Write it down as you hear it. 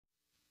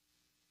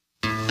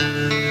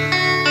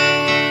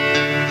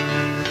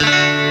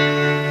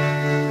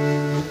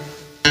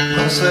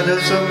Blessed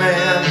is the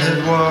man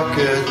that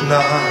walketh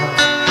not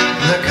in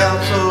the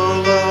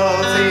counsel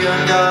of the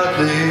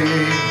ungodly,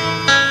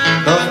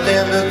 nor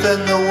standeth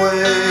in the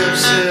way of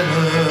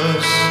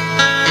sinners,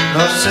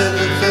 nor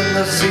sitteth in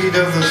the seat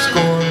of the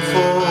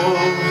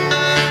scornful.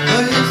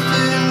 But his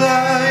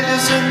delight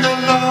is in the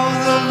law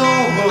of the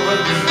Lord,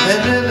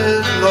 and in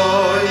his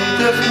law he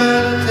doth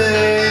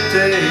meditate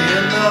day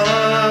and night.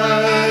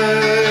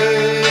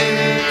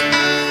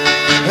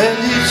 And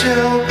he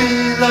shall be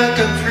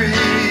like a tree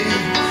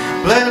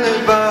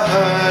planted by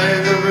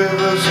the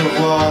rivers of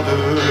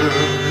water,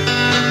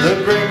 that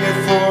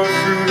bringeth forth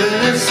fruit in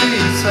its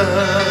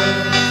season.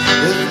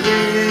 His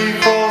leaf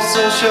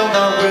also shall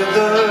not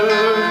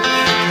wither,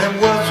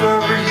 and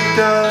whatsoever he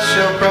does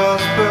shall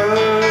prosper.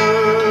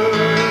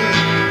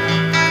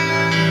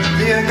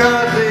 The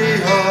ungodly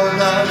are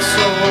not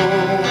so,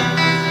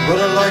 but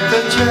are like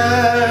the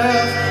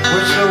chaff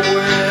which the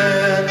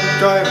wind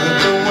driveth